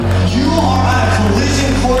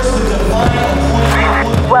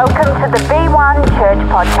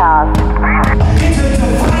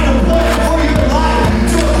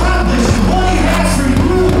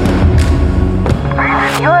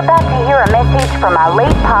message from our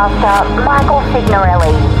lead pastor, Michael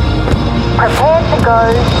Signorelli. Prepare to go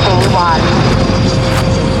C1.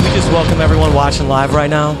 We just welcome everyone watching live right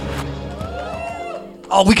now.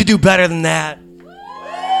 Oh, we could do better than that.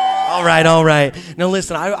 All right. Now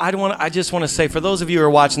listen, I just want to say, for those of you who are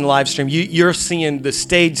watching the live stream, you're seeing the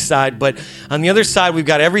stage side, but on the other side, we've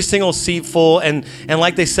got every single seat full, and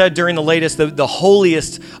like they said during the latest, the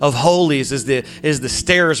holiest of holies is the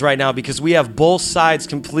stairs right now, because we have both sides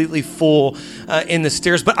completely full in the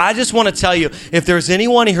stairs. But I just want to tell you, if there's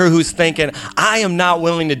anyone here who's thinking, I am not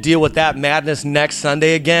willing to deal with that madness next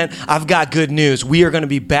Sunday again, I've got good news. We are going to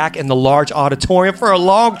be back in the large auditorium for a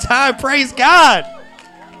long time. Praise God.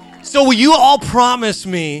 So will you all promise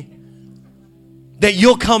me that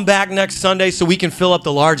you'll come back next Sunday so we can fill up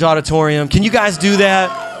the large auditorium? Can you guys do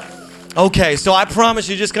that? Okay, so I promise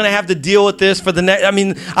you're just going to have to deal with this for the next,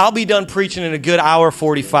 I'll be done preaching in a good hour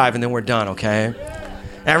 45 and then we're done, okay?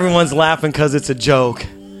 Everyone's laughing because it's a joke.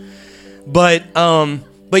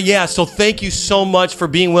 But yeah, so thank you so much for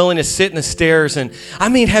being willing to sit in the stairs. And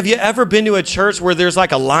have you ever been to a church where there's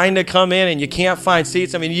like a line to come in and you can't find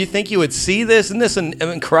seats? You think you would see this? Isn't this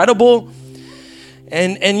incredible?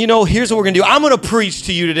 And here's what we're going to do. I'm going to preach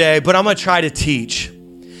to you today, but I'm going to try to teach.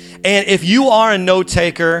 And if you are a note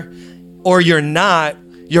taker or you're not,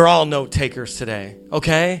 you're all note takers today,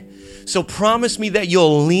 okay? So promise me that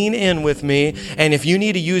you'll lean in with me, and if you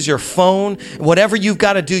need to use your phone, whatever you've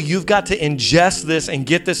got to do, you've got to ingest this and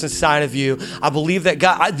get this inside of you. I believe that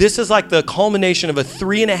God, this is like the culmination of a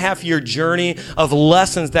 3.5-year journey of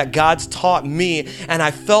lessons that God's taught me, and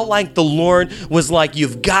I felt like the Lord was like,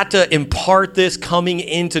 you've got to impart this coming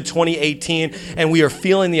into 2018, and we are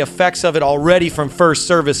feeling the effects of it already from first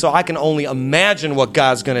service, so I can only imagine what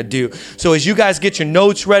God's going to do. So as you guys get your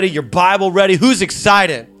notes ready, your Bible ready, who's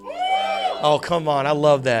excited? Oh, come on. I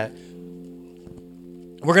love that.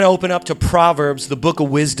 We're going to open up to Proverbs, the book of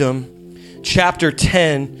wisdom, chapter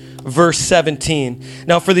 10, verse 17.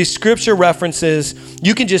 Now, for these scripture references,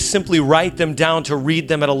 you can just simply write them down to read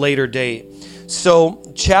them at a later date. So,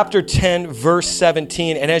 chapter 10, verse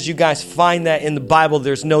 17. And as you guys find that in the Bible,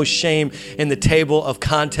 there's no shame in the table of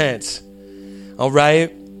contents. All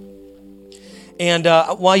right? And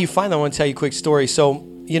while you find that, I want to tell you a quick story. So,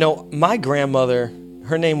 my grandmother,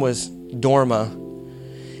 her name was Dorma,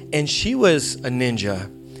 and she was a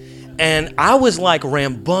ninja, and I was like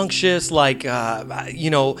rambunctious, like how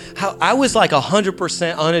I was like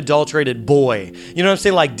 100% unadulterated boy. You know what I'm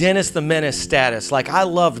saying? Like Dennis the Menace status. Like I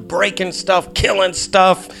loved breaking stuff, killing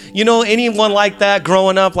stuff. Anyone like that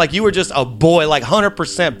growing up? Like you were just a boy, like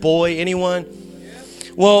 100% boy. Anyone?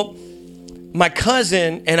 Well, my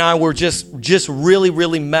cousin and I were just really,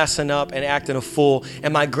 really messing up and acting a fool.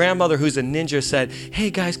 And my grandmother, who's a ninja, said, hey,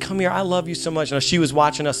 guys, come here. I love you so much. Now, she was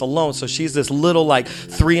watching us alone. So she's this little, like,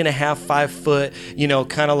 3.5, 5 foot,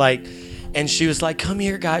 kind of like, and she was like, come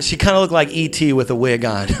here, guys. She kind of looked like E.T. with a wig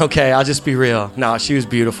on. Okay, I'll just be real. No, she was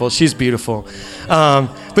beautiful. She's beautiful.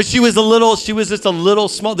 But she was just a little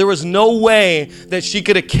small. There was no way that she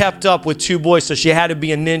could have kept up with 2 boys, so she had to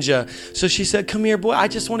be a ninja. So she said, come here, boy. I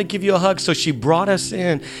just want to give you a hug. So she brought us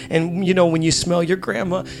in. And, when you smell your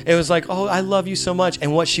grandma, it was like, oh, I love you so much.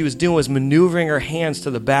 And what she was doing was maneuvering her hands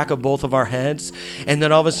to the back of both of our heads. And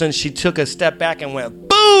then all of a sudden, she took a step back and went,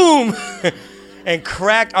 boom! and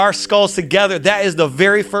cracked our skulls together. That is the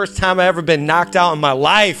very first time I've ever been knocked out in my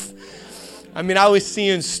life. I was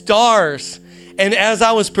seeing stars. And as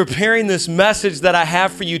I was preparing this message that I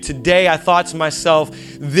have for you today, I thought to myself,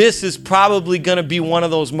 this is probably going to be one of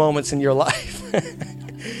those moments in your life.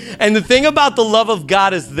 And the thing about the love of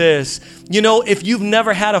God is this. If you've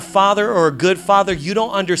never had a father or a good father, you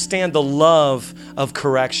don't understand the love of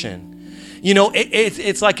correction.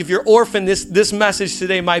 It's like if you're orphaned, this message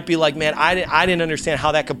today might be like, man, I didn't understand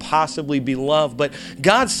how that could possibly be love. But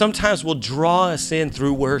God sometimes will draw us in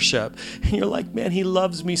through worship. And you're like, man, he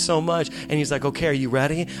loves me so much. And he's like, okay, are you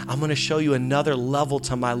ready? I'm going to show you another level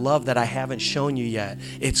to my love that I haven't shown you yet.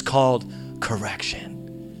 It's called correction.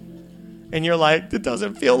 And you're like, it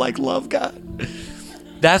doesn't feel like love, God.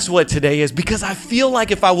 That's what today is, because I feel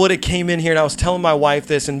like if I would have came in here and I was telling my wife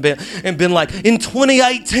this and been like, in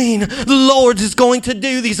 2018, the Lord is going to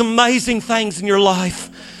do these amazing things in your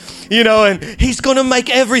life, and he's going to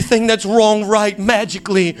make everything that's wrong right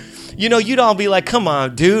magically. You'd all be like, come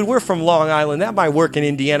on, dude, we're from Long Island. That might work in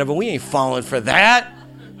Indiana, but we ain't falling for that.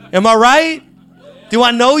 Am I right? Do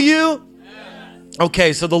I know you?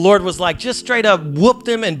 Okay, so the Lord was like, just straight up whoop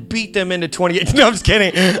them and beat them into 2018. No, I'm just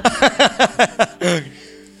kidding.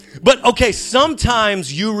 But okay,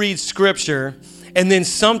 sometimes you read scripture and then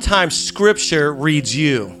sometimes scripture reads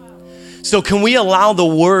you. So can we allow the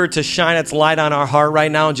word to shine its light on our heart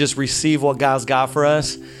right now and just receive what God's got for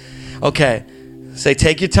us? Okay. Say,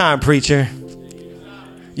 take your time, preacher.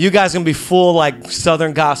 You guys going to be full like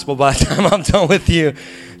Southern gospel by the time I'm done with you.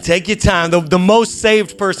 Take your time. The most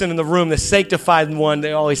saved person in the room, the sanctified one,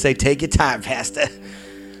 they always say, take your time, Pastor.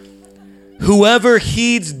 Whoever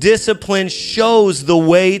heeds discipline shows the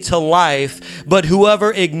way to life, but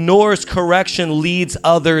whoever ignores correction leads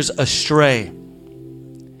others astray.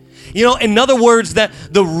 You know, in other words, that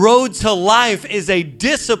the road to life is a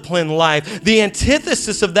disciplined life. The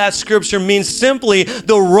antithesis of that scripture means simply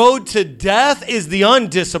the road to death is the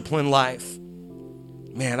undisciplined life.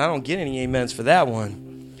 Man, I don't get any amens for that one.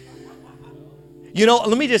 You know,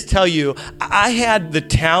 let me just tell you, I had the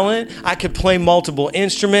talent. I could play multiple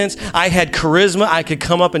instruments. I had charisma. I could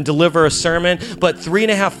come up and deliver a sermon. But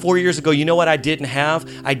 3.5, 4 years ago, you know what I didn't have?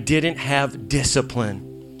 I didn't have discipline.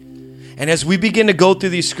 And as we begin to go through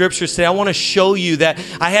these scriptures today, I want to show you that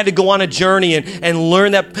I had to go on a journey and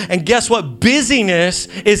learn that. And guess what? Busyness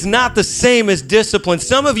is not the same as discipline.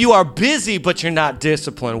 Some of you are busy, but you're not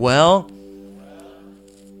disciplined. Well,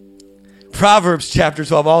 Proverbs chapter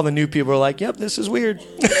 12, all the new people are like, yep, this is weird.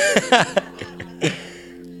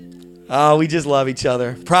 Oh, we just love each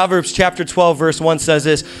other. Proverbs chapter 12, verse 1 says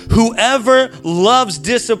this, whoever loves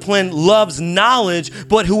discipline loves knowledge,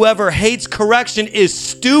 but whoever hates correction is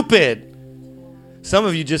stupid. Some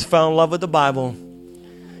of you just fell in love with the Bible.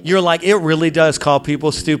 You're like, it really does call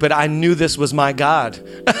people stupid. I knew this was my God.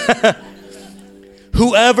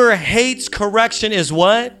 Whoever hates correction is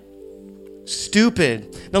what?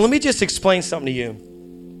 Stupid. Now, let me just explain something to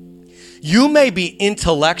you. You may be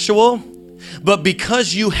intellectual, but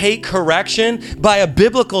because you hate correction, by a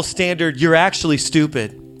biblical standard, you're actually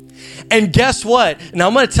stupid. And guess what? Now,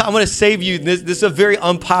 I'm going to save you. This is a very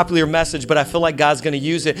unpopular message, but I feel like God's going to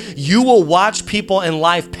use it. You will watch people in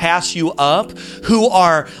life pass you up who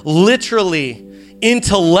are literally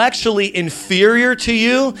intellectually inferior to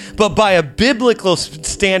you, but by a biblical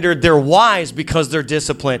standard, they're wise because they're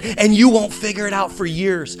disciplined. And you won't figure it out for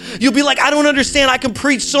years. You'll be like, I don't understand. I can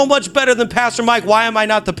preach so much better than Pastor Mike. Why am I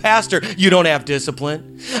not the pastor? You don't have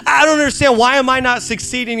discipline. I don't understand. Why am I not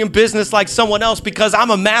succeeding in business like someone else? Because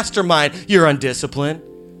I'm a mastermind. You're undisciplined.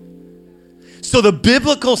 So the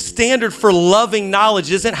biblical standard for loving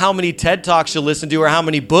knowledge isn't how many TED Talks you listen to or how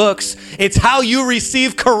many books. It's how you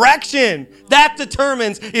receive correction. That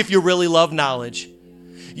determines if you really love knowledge.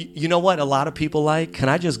 You know what a lot of people like? Can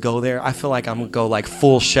I just go there? I feel like I'm going to go like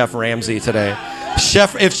full Chef Ramsay today.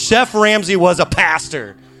 If Chef Ramsay was a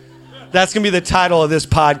pastor, that's going to be the title of this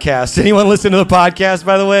podcast. Anyone listen to the podcast,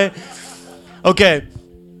 by the way? Okay.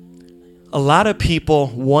 A lot of people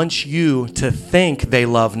want you to think they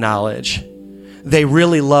love knowledge. They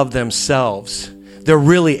really love themselves. They're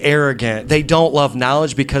really arrogant. They don't love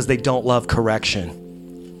knowledge because they don't love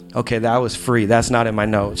correction. Okay, that was free. That's not in my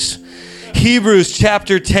notes. Hebrews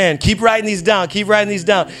chapter 10. Keep writing these down. Keep writing these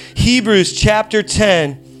down. Hebrews chapter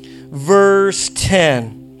 10, verse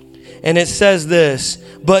 10. And it says this,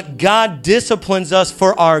 but God disciplines us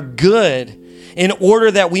for our good in order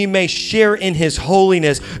that we may share in his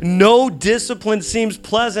holiness. No discipline seems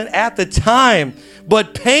pleasant at the time,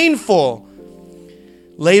 but painful.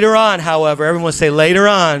 Later on, however, everyone say later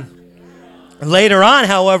on. Later on,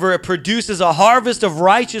 however, it produces a harvest of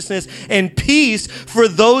righteousness and peace for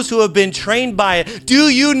those who have been trained by it. Do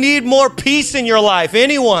you need more peace in your life?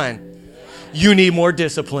 Anyone? You need more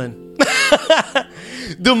discipline.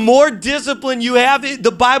 The more discipline you have,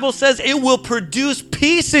 the Bible says it will produce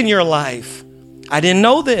peace in your life. I didn't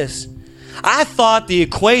know this. I thought the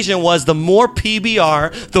equation was the more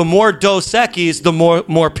PBR, the more Dos Equis, the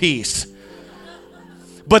more peace.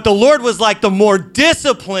 But the Lord was like, the more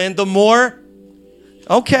discipline, the more...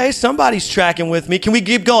 Okay, somebody's tracking with me. Can we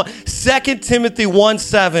keep going? 2 Timothy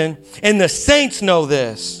 1:7, and the saints know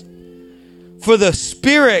this. For the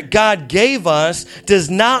Spirit God gave us does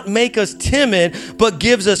not make us timid, but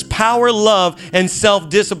gives us power, love, and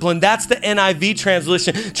self-discipline. That's the NIV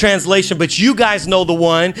translation, but you guys know the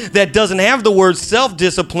one that doesn't have the word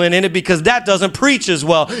self-discipline in it because that doesn't preach as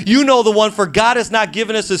well. You know the one, for God has not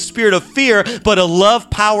given us a spirit of fear, but a love,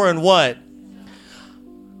 power, and what?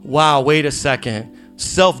 Wow, wait a second.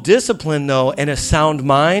 Self-discipline, though, and a sound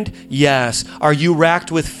mind, yes. Are you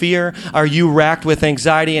racked with fear? Are you racked with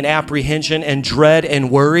anxiety and apprehension and dread and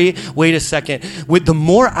worry? Wait a second. With the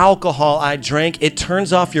more alcohol I drank, it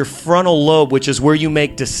turns off your frontal lobe, which is where you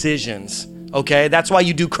make decisions, okay? That's why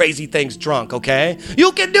you do crazy things drunk, okay?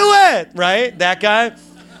 You can do it, right? That guy?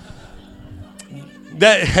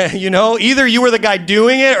 That, you know, either you were the guy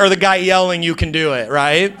doing it or the guy yelling, you can do it,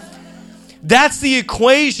 right? That's the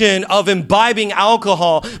equation of imbibing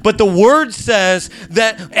alcohol. But the word says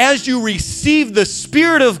that as you receive the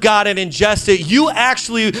Spirit of God and ingest it, you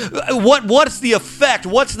actually, what's the effect?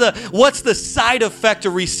 What's the side effect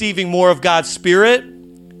of receiving more of God's Spirit?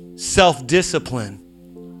 Self-discipline.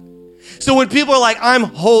 So when people are like, I'm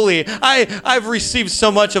holy, I've received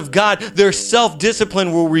so much of God, their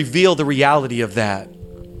self-discipline will reveal the reality of that.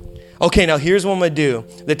 Okay, now here's what I'm going to do.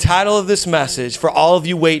 The title of this message, for all of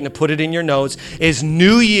you waiting to put it in your notes, is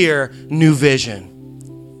New Year, New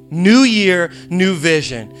Vision. New year, new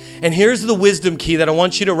vision. And here's the wisdom key that I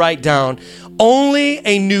want you to write down. Only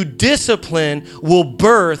a new discipline will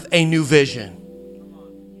birth a new vision.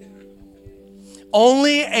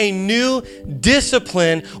 Only a new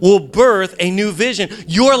discipline will birth a new vision.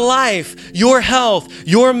 Your life, your health,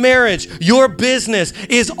 your marriage, your business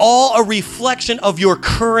is all a reflection of your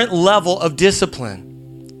current level of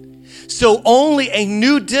discipline. So only a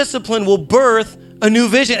new discipline will birth a new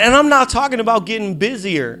vision. And I'm not talking about getting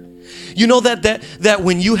busier. You know that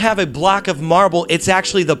when you have a block of marble, it's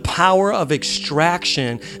actually the power of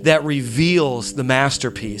extraction that reveals the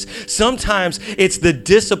masterpiece. Sometimes it's the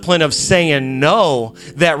discipline of saying no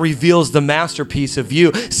that reveals the masterpiece of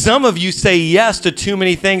you. Some of you say yes to too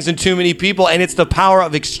many things and too many people, and it's the power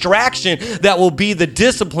of extraction that will be the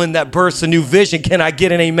discipline that births a new vision. Can I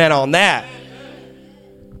get an amen on that?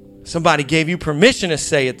 Somebody gave you permission to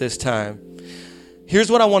say it this time. Here's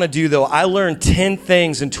what I want to do, though. I learned 10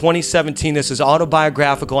 things in 2017. This is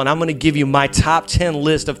autobiographical, and I'm going to give you my top 10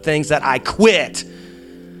 list of things that I quit.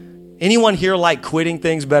 Anyone here like quitting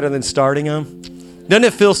things better than starting them? Doesn't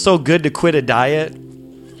it feel so good to quit a diet?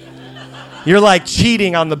 You're like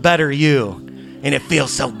cheating on the better you, and it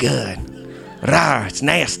feels so good. Rawr, it's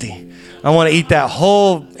nasty. I want to eat that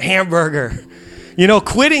whole hamburger. You know,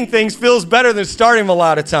 quitting things feels better than starting them a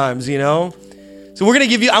lot of times, you know? So I'm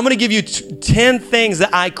going to give you 10 things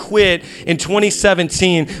that I quit in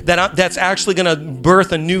 2017 that's actually going to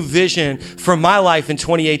birth a new vision for my life in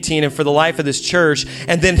 2018 and for the life of this church.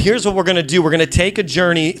 And then here's what we're going to do. We're going to take a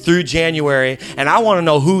journey through January, and I want to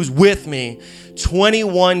know who's with me.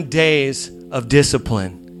 21 days of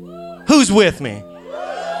discipline. Who's with me?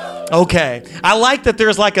 Okay. I like that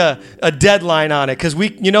there's like a deadline on it because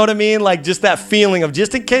you know what I mean? Like just that feeling of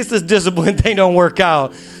just in case this discipline thing don't work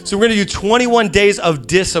out. So we're going to do 21 days of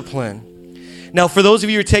discipline. Now, for those of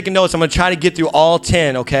you who are taking notes, I'm going to try to get through all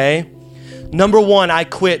 10, okay? Number one, I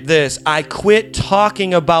quit this. I quit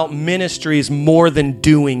talking about ministries more than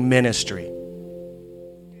doing ministry.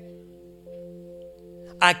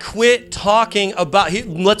 I quit talking about,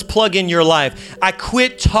 let's plug in your life. I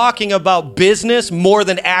quit talking about business more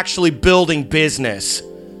than actually building business.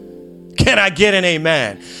 Can I get an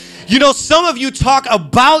amen? You know, some of you talk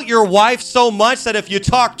about your wife so much that if you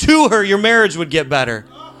talk to her, your marriage would get better.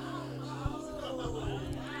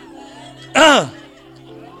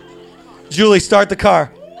 Julie, start the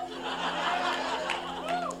car.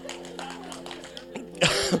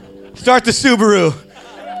 Start the Subaru.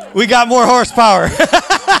 We got more horsepower.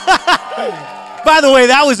 By the way,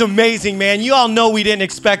 that was amazing, man. You all know we didn't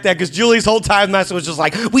expect that because Julie's whole time message was just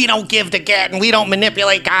like, we don't give to get and we don't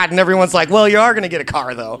manipulate God. And everyone's like, well, you are going to get a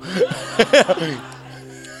car, though.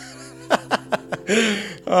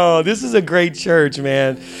 Oh, this is a great church,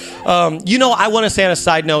 man. You know, I want to say on a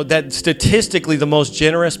side note that statistically the most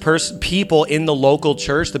generous people in the local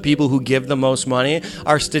church, the people who give the most money,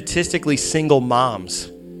 are statistically single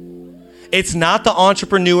moms. It's not the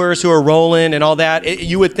entrepreneurs who are rolling and all that.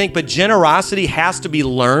 You would think, but generosity has to be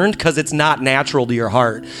learned because it's not natural to your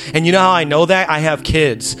heart. And you know how I know that? I have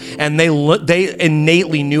kids, and they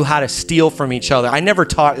innately knew how to steal from each other. I never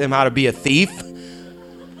taught them how to be a thief,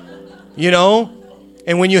 you know?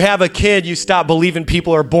 And when you have a kid, you stop believing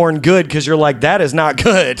people are born good because you're like, that is not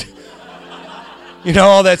good. You know,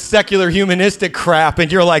 all that secular humanistic crap, and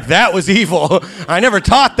you're like, that was evil. I never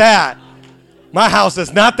taught that. My house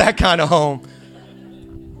is not that kind of home.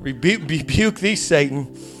 Rebuke thee, Satan.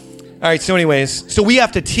 All right, so anyways, so we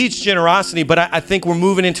have to teach generosity, but I think we're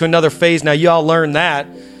moving into another phase now. Y'all learned that.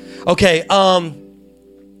 Okay,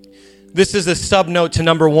 this is a sub-note to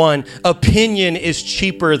number one. Opinion is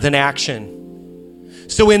cheaper than action.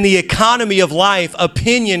 So in the economy of life,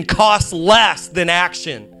 opinion costs less than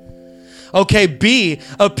action. Okay, B,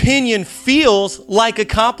 opinion feels like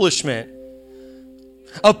accomplishment.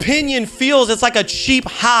 Opinion feels, it's like a cheap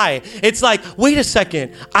high. It's like, wait a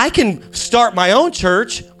second, I can start my own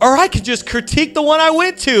church or I can just critique the one I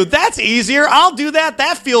went to. That's easier. I'll do that.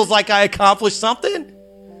 That feels like I accomplished something.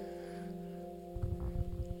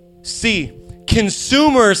 C,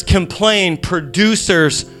 consumers complain,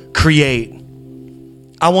 producers create.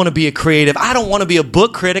 I want to be a creative. I don't want to be a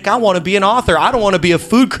book critic. I want to be an author. I don't want to be a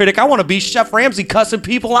food critic. I want to be Chef Ramsay cussing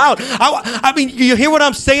people out. I mean, you hear what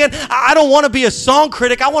I'm saying? I don't want to be a song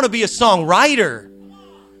critic. I want to be a songwriter.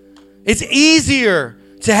 It's easier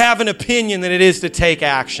to have an opinion than it is to take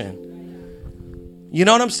action. You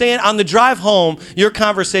know what I'm saying? On the drive home, your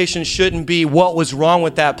conversation shouldn't be what was wrong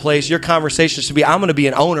with that place. Your conversation should be, I'm going to be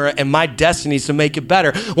an owner and my destiny is to make it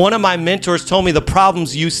better. One of my mentors told me the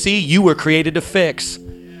problems you see, you were created to fix.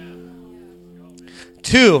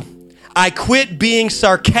 2, I quit being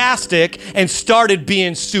sarcastic and started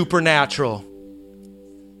being supernatural.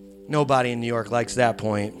 Nobody in New York likes that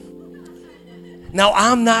point. Now,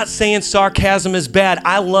 I'm not saying sarcasm is bad.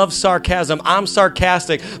 I love sarcasm. I'm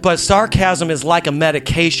sarcastic, but sarcasm is like a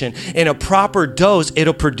medication. In a proper dose,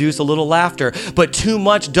 it'll produce a little laughter. But too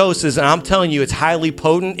much doses, and I'm telling you, it's highly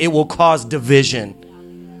potent, it will cause division.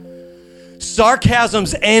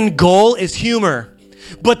 Sarcasm's end goal is humor.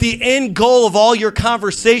 But the end goal of all your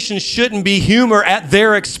conversations shouldn't be humor at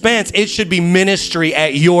their expense. It should be ministry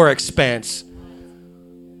at your expense.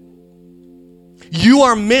 You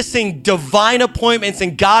are missing divine appointments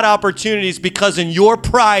and God opportunities because in your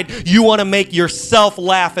pride, you want to make yourself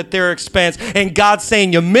laugh at their expense. And God's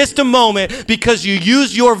saying you missed a moment because you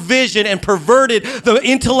used your vision and perverted the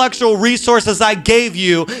intellectual resources I gave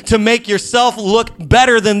you to make yourself look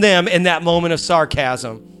better than them in that moment of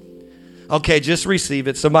sarcasm. Okay, just receive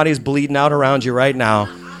it. Somebody's bleeding out around you right now.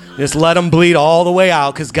 Just let them bleed all the way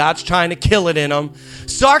out because God's trying to kill it in them.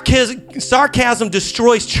 Sarcasm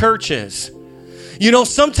destroys churches. You know,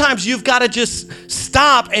 sometimes you've got to just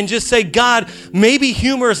stop and just say, God, maybe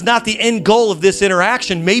humor is not the end goal of this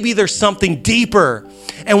interaction. Maybe there's something deeper.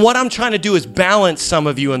 And what I'm trying to do is balance some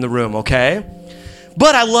of you in the room, okay?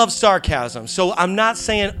 But I love sarcasm. So I'm not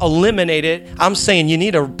saying eliminate it. I'm saying you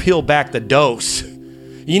need to peel back the dose.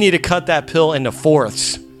 You need to cut that pill into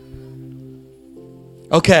fourths.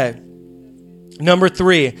 Okay. Number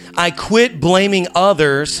 3, I quit blaming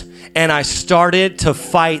others and I started to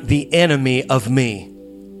fight the enemy of me.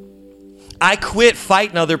 I quit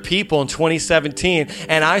fighting other people in 2017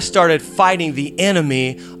 and I started fighting the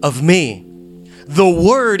enemy of me. The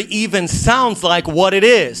word even sounds like what it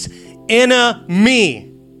is.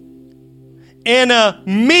 Enemy.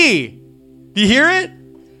 Enemy. Do you hear it?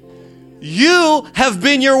 You have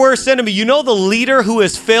been your worst enemy. You know the leader who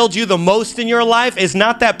has failed you the most in your life is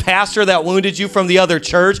not that pastor that wounded you from the other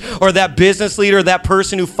church or that business leader, that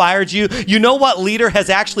person who fired you. You know what leader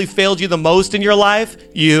has actually failed you the most in your life?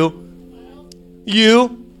 You.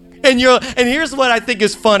 And here's what I think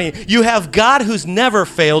is funny. You have God who's never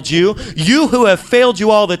failed you. You who have failed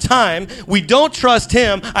you all the time. We don't trust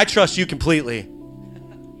him. I trust you completely.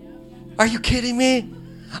 Are you kidding me?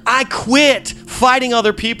 I quit fighting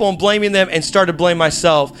other people and blaming them and started blaming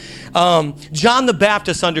myself. John the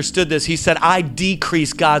Baptist understood this. He said, I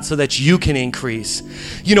decrease, God, so that you can increase.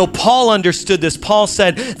 You know, Paul understood this. Paul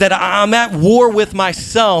said that I'm at war with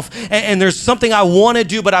myself and there's something I want to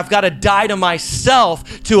do, but I've got to die to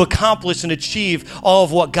myself to accomplish and achieve all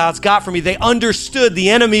of what God's got for me. They understood the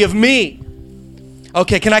enemy of me.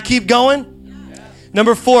 Okay, can I keep going?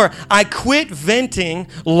 Number 4, I quit venting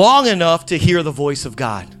long enough to hear the voice of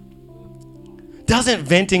God. Doesn't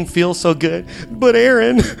venting feel so good? But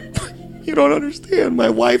Aaron, you don't understand. My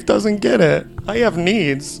wife doesn't get it. I have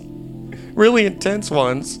needs, really intense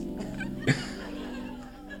ones.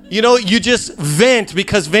 You know, you just vent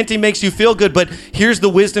because venting makes you feel good. But here's the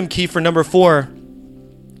wisdom key for number 4.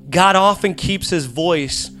 God often keeps his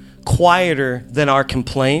voice quieter than our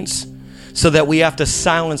complaints so that we have to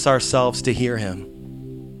silence ourselves to hear him.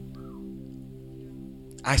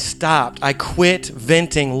 I stopped. I quit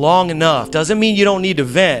venting long enough. Doesn't mean you don't need to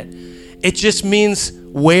vent. It just means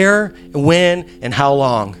where, when, and how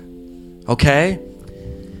long. Okay?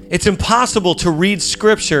 It's impossible to read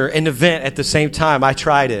scripture and to vent at the same time. I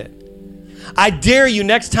tried it. I dare you,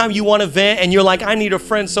 next time you want to vent and you're like, I need a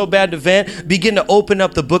friend so bad to vent, begin to open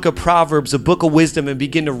up the book of Proverbs, the book of wisdom, and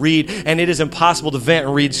begin to read. And it is impossible to vent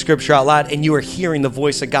and read scripture out loud, and you are hearing the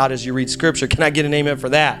voice of God as you read scripture. Can I get an amen for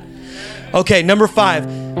that? Okay, number 5,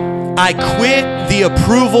 I quit the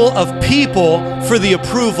approval of people for the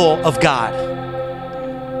approval of God.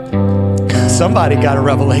 Somebody got a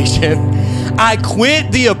revelation. I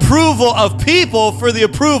quit the approval of people for the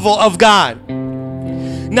approval of God.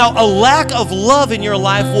 Now, a lack of love in your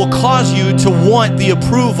life will cause you to want the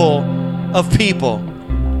approval of people.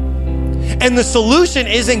 And the solution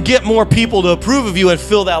isn't get more people to approve of you and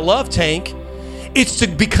fill that love tank. It's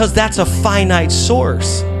because that's a finite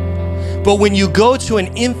source. But when you go to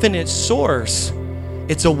an infinite source,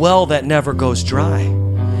 it's a well that never goes dry.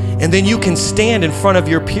 And then you can stand in front of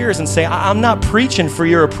your peers and say, I'm not preaching for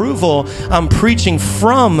your approval. I'm preaching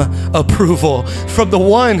from approval, from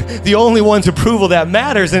the only one's approval that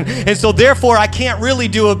matters. And so therefore, I can't really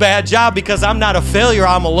do a bad job because I'm not a failure,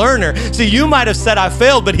 I'm a learner. See, you might have said I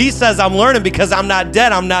failed, but he says I'm learning because I'm not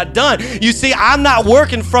dead, I'm not done. You see, I'm not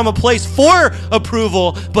working from a place for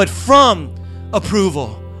approval, but from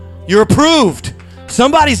approval. You're approved.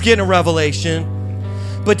 Somebody's getting a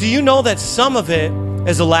revelation. But do you know that some of it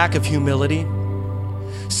is a lack of humility?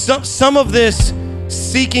 Some of this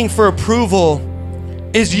seeking for approval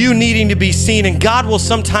is you needing to be seen, and God will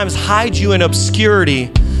sometimes hide you in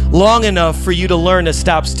obscurity long enough for you to learn to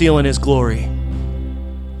stop stealing his glory.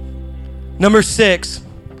 Number 6,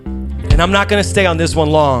 and I'm not going to stay on this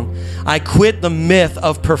one long. I quit the myth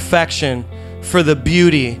of perfection for the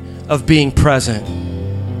beauty of being present.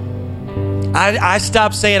 I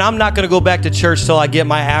stopped saying, I'm not going to go back to church till I get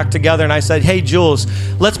my act together. And I said, hey, Jules,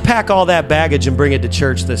 let's pack all that baggage and bring it to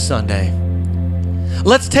church this Sunday.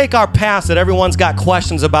 Let's take our past that everyone's got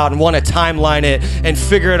questions about and want to timeline it and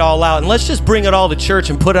figure it all out. And let's just bring it all to church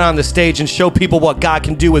and put it on the stage and show people what God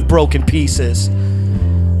can do with broken pieces.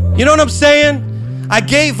 You know what I'm saying? I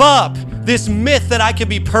gave up this myth that I could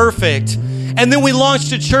be perfect. And then we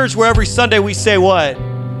launched a church where every Sunday we say what?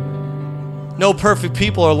 No perfect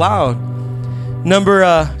people are allowed.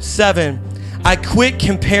 Number 7, I quit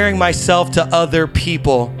comparing myself to other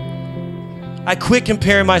people. I quit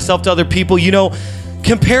comparing myself to other people. You know,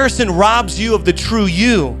 comparison robs you of the true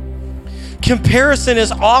you. Comparison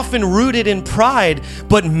is often rooted in pride,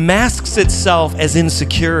 but masks itself as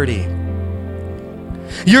insecurity.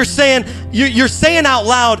 You're saying out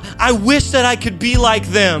loud, I wish that I could be like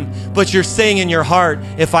them, but you're saying in your heart,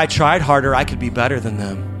 if I tried harder, I could be better than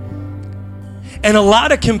them. And a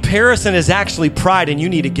lot of comparison is actually pride, and you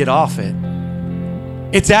need to get off it.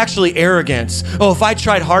 It's actually arrogance. Oh, if I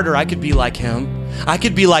tried harder, I could be like him. I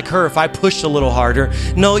could be like her if I pushed a little harder.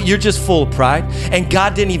 No, you're just full of pride. And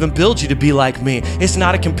God didn't even build you to be like me. It's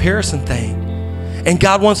not a comparison thing. And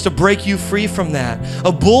God wants to break you free from that.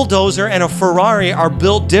 A bulldozer and a Ferrari are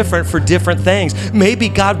built different for different things. Maybe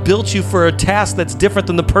God built you for a task that's different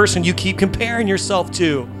than the person you keep comparing yourself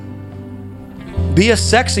to. Be a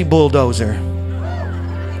sexy bulldozer.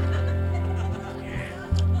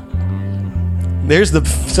 There's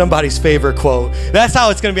somebody's favorite quote. That's how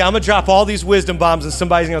it's going to be. I'm going to drop all these wisdom bombs and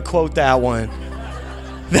somebody's going to quote that one.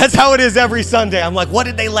 That's how it is every Sunday. I'm like, what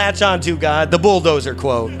did they latch on to, God? The bulldozer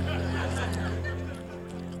quote.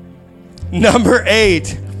 Number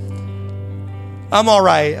 8. I'm all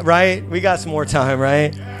right? We got some more time,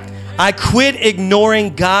 right? I quit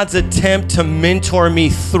ignoring God's attempt to mentor me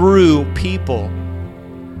through people.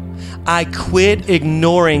 I quit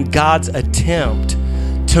ignoring God's attempt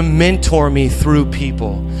to mentor me through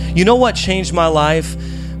people. You know what changed my life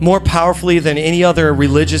more powerfully than any other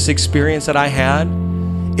religious experience that I had?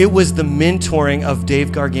 It was the mentoring of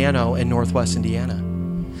Dave Gargano in Northwest Indiana.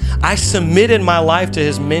 I submitted my life to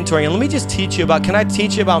his mentoring. And let me just teach you about, can I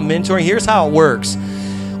teach you about mentoring? Here's how it works.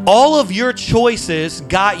 All of your choices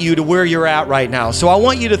got you to where you're at right now. So I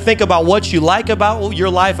want you to think about what you like about your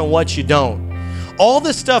life and what you don't. All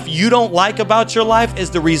the stuff you don't like about your life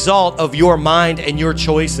is the result of your mind and your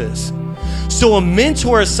choices. So a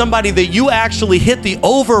mentor is somebody that you actually hit the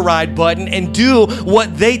override button and do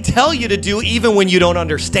what they tell you to do even when you don't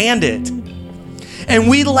understand it. And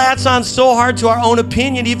we latch on so hard to our own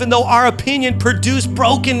opinion, even though our opinion produced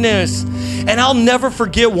brokenness. And I'll never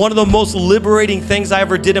forget one of the most liberating things I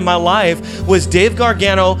ever did in my life was Dave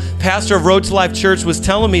Gargano, pastor of Road to Life Church, was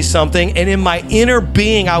telling me something. And in my inner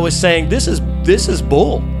being, I was saying, this is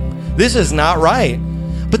bull. This is not right.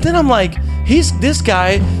 But then I'm like, he's this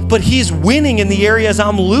guy, but he's winning in the areas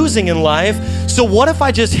I'm losing in life. So what if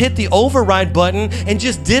I just hit the override button and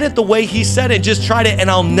just did it the way he said it, just tried it, and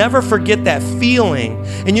I'll never forget that feeling.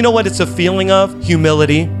 And you know what it's a feeling of?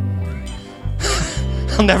 Humility.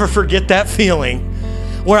 I'll never forget that feeling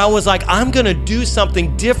where I was like, I'm going to do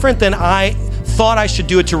something different than I thought I should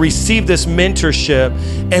do it to receive this mentorship,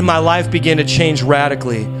 and my life began to change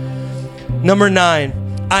radically. Number 9.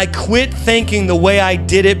 I quit thinking the way I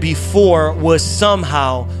did it before was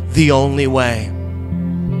somehow the only way.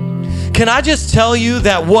 Can I just tell you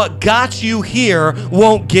that what got you here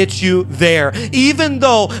won't get you there? Even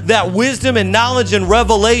though that wisdom and knowledge and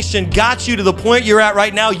revelation got you to the point you're at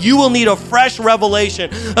right now, you will need a fresh revelation,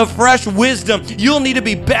 a fresh wisdom. You'll need to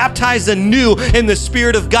be baptized anew in the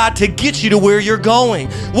Spirit of God to get you to where you're going.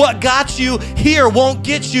 What got you here won't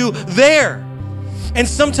get you there. And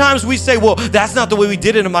sometimes we say, well, that's not the way we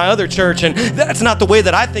did it in my other church, and that's not the way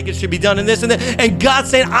that I think it should be done in this and that. And God's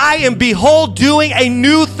saying, I am, behold, doing a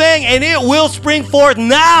new thing, and it will spring forth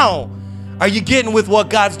now. Are you getting with what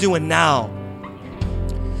God's doing now?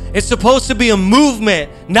 It's supposed to be a movement,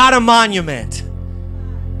 not a monument.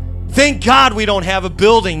 Thank God we don't have a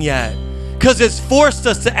building yet, because it's forced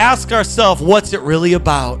us to ask ourselves, what's it really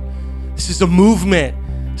about? This is a movement.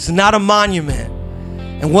 It's not a monument.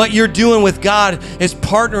 And what you're doing with God is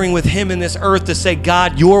partnering with Him in this earth to say,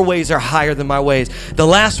 God, your ways are higher than my ways. The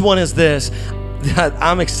last one is this.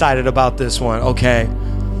 I'm excited about this one, okay?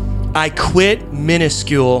 I quit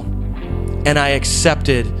minuscule and I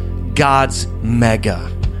accepted God's mega.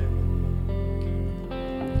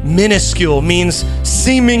 Minuscule means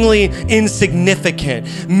seemingly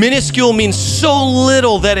insignificant. Minuscule means so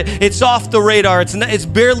little that it's off the radar. It's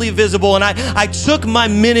barely visible. And I took my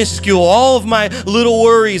minuscule, all of my little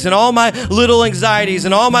worries and all my little anxieties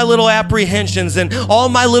and all my little apprehensions and all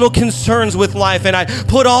my little concerns with life, and I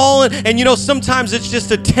put all in, and you know, sometimes it's just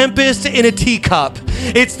a tempest in a teacup.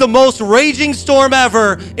 It's the most raging storm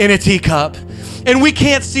ever in a teacup. And we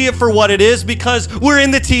can't see it for what it is because we're in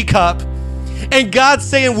the teacup. And God's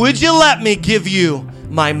saying, would you let me give you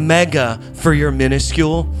my mega for your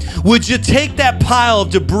minuscule? Would you take that pile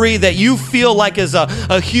of debris that you feel like is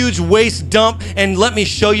a huge waste dump and let me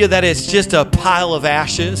show you that it's just a pile of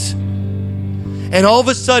ashes? And all of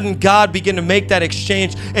a sudden, God began to make that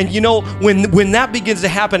exchange. And you know, when that begins to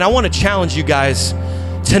happen, I want to challenge you guys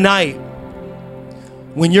tonight.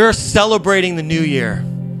 When you're celebrating the new year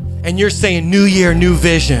and you're saying new year, new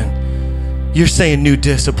vision, you're saying new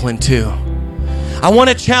discipline too. I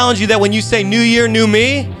want to challenge you that when you say new year, new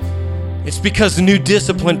me, it's because the new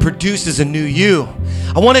discipline produces a new you.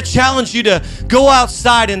 I want to challenge you to go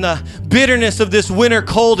outside in the bitterness of this winter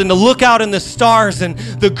cold and to look out in the stars and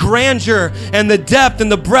the grandeur and the depth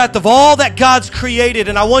and the breadth of all that God's created.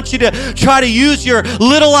 And I want you to try to use your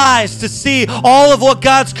little eyes to see all of what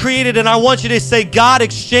God's created. And I want you to say, God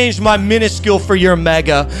exchanged my minuscule for your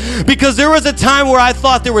mega. Because there was a time where I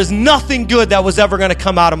thought there was nothing good that was ever going to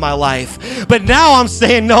come out of my life. But now I'm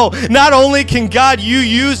saying, no, not only can God, you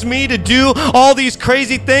use me to do all these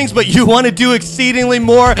crazy things, but you want to do exceedingly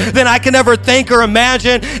more than I can ever think or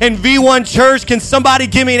imagine. And V1 Church, can somebody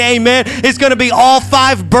give me an amen? It's going to be all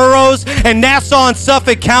 5 boroughs and Nassau and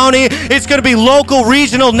Suffolk County. It's going to be local,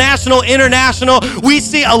 regional, national, international. We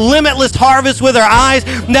see a limitless harvest with our eyes.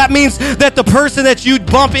 That means that the person that you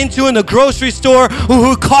bump into in the grocery store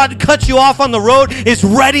who cut you off on the road is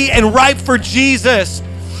ready and ripe for Jesus.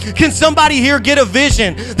 Can somebody here get a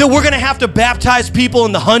vision that we're going to have to baptize people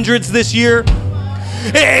in the hundreds this year?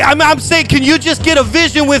 I'm saying, can you just get a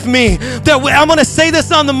vision with me? That I'm going to say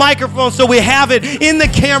this on the microphone so we have it in the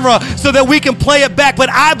camera so that we can play it back. But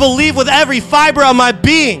I believe with every fiber of my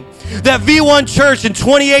being that V1 Church in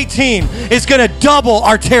 2018 is going to double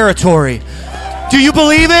our territory. Do you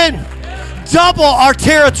believe it? Double our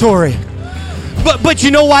territory. But you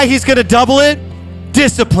know why he's going to double it?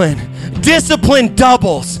 Discipline. Discipline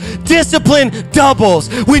doubles. Discipline doubles.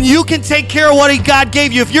 When you can take care of what God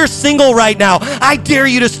gave you. If you're single right now, I dare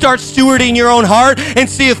you to start stewarding your own heart and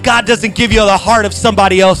see if God doesn't give you the heart of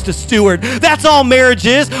somebody else to steward. That's all marriage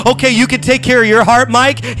is. Okay, you can take care of your heart,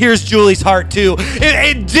 Mike. Here's Julie's heart too.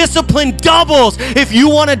 Discipline doubles. If you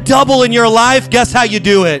want to double in your life, guess how you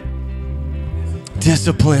do it?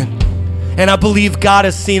 Discipline. And I believe God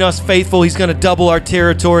has seen us faithful. He's going to double our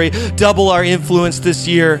territory, double our influence this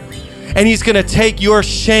year. And he's going to take your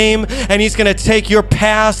shame and he's going to take your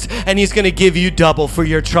past and he's going to give you double for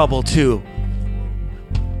your trouble too.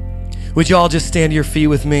 Would you all just stand to your feet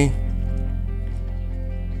with me?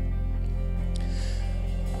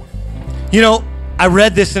 You know, I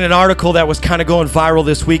read this in an article that was kind of going viral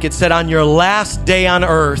this week. It said, on your last day on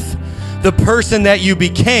earth, the person that you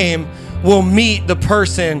became will meet the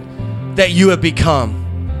person that you have become.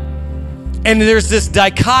 And there's this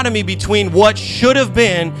dichotomy between what should have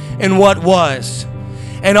been and what was.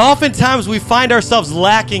 And oftentimes we find ourselves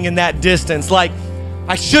lacking in that distance. Like,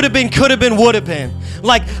 I should have been, could have been, would have been.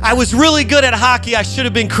 Like, I was really good at hockey. I should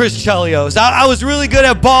have been Chris Chelios. I was really good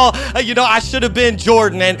at ball. I should have been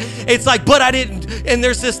Jordan. And it's like, but I didn't. And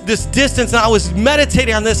there's this distance. And I was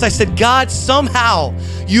meditating on this. I said, God, somehow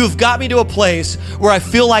you've got me to a place where I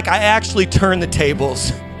feel like I actually turned the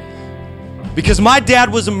tables. Because my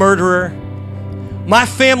dad was a murderer. My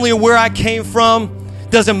family and where I came from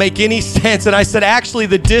doesn't make any sense. And I said, actually,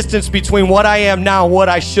 the distance between what I am now and what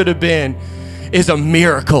I should have been is a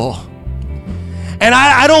miracle. And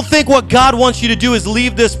I don't think what God wants you to do is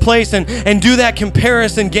leave this place and do that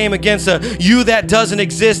comparison game against a you that doesn't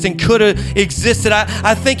exist and could have existed.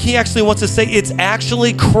 I think he actually wants to say it's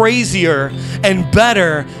actually crazier and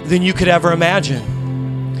better than you could ever imagine.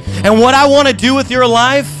 And what I want to do with your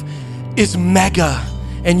life is mega.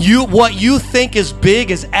 And what you think is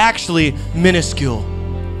big is actually minuscule.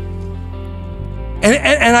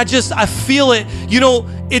 And I feel it. You know,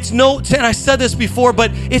 and I said this before,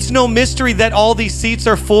 but it's no mystery that all these seats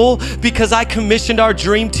are full because I commissioned our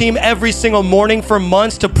dream team every single morning for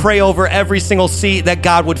months to pray over every single seat that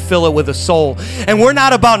God would fill it with a soul. And we're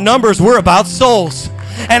not about numbers, we're about souls.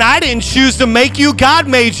 And I didn't choose to make you, God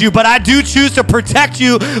made you, but I do choose to protect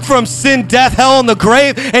you from sin, death, hell, and the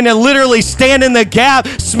grave, and to literally stand in the gap,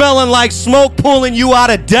 smelling like smoke, pulling you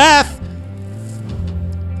out of death.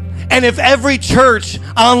 And if every church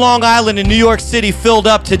on Long Island in New York City filled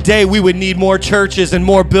up today, we would need more churches and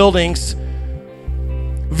more buildings.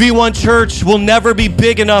 V1 Church will never be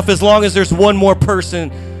big enough as long as there's one more person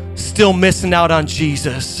still missing out on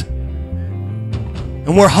Jesus.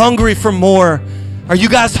 And we're hungry for more. Are you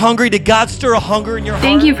guys hungry? Did God stir a hunger in your heart?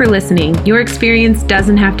 Thank you for listening. Your experience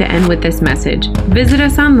doesn't have to end with this message. Visit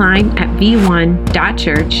us online at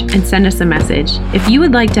v1.church and send us a message. If you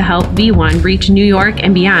would like to help V1 reach New York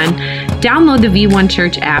and beyond, download the V1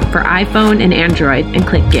 Church app for iPhone and Android and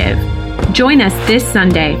click Give. Join us this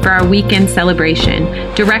Sunday for our weekend celebration.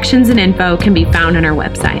 Directions and info can be found on our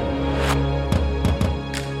website.